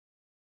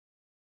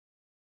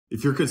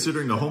If you're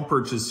considering a home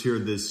purchase here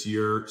this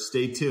year,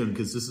 stay tuned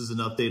because this is an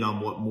update on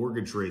what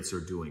mortgage rates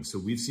are doing. So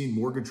we've seen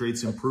mortgage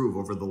rates improve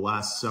over the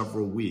last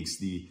several weeks.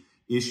 The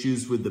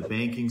issues with the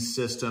banking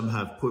system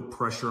have put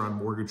pressure on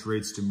mortgage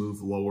rates to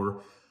move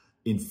lower.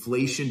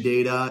 Inflation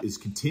data is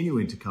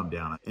continuing to come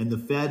down, and the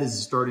Fed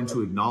is starting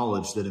to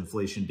acknowledge that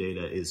inflation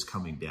data is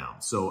coming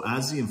down. So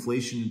as the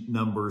inflation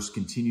numbers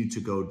continue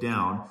to go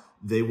down,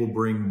 they will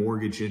bring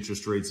mortgage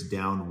interest rates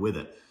down with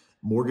it.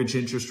 Mortgage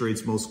interest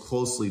rates most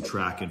closely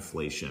track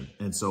inflation.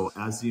 And so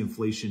as the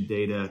inflation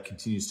data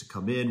continues to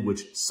come in,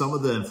 which some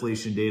of the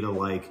inflation data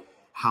like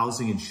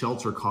housing and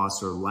shelter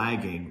costs are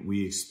lagging,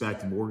 we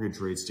expect mortgage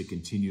rates to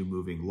continue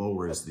moving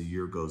lower as the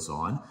year goes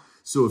on.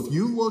 So if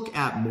you look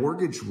at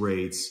mortgage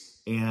rates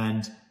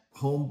and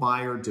home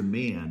buyer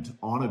demand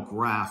on a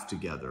graph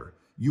together,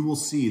 you will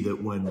see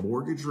that when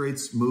mortgage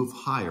rates move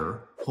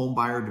higher, home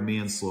buyer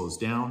demand slows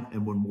down.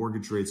 And when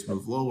mortgage rates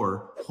move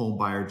lower, home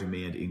buyer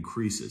demand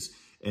increases.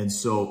 And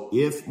so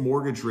if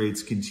mortgage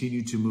rates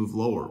continue to move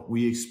lower,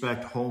 we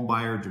expect home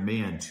buyer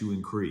demand to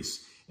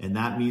increase. And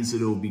that means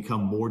that it will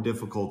become more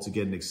difficult to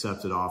get an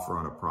accepted offer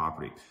on a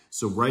property.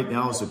 So right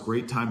now is a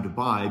great time to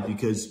buy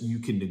because you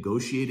can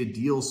negotiate a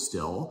deal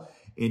still.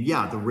 And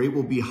yeah, the rate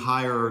will be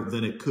higher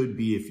than it could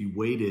be if you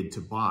waited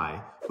to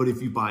buy. But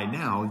if you buy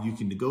now, you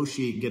can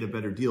negotiate and get a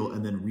better deal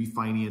and then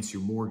refinance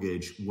your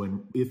mortgage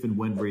if and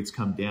when rates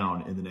come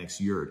down in the next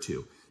year or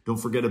two. Don't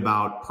forget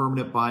about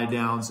permanent buy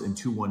downs and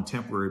 2-1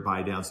 temporary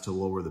buy downs to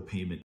lower the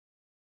payment.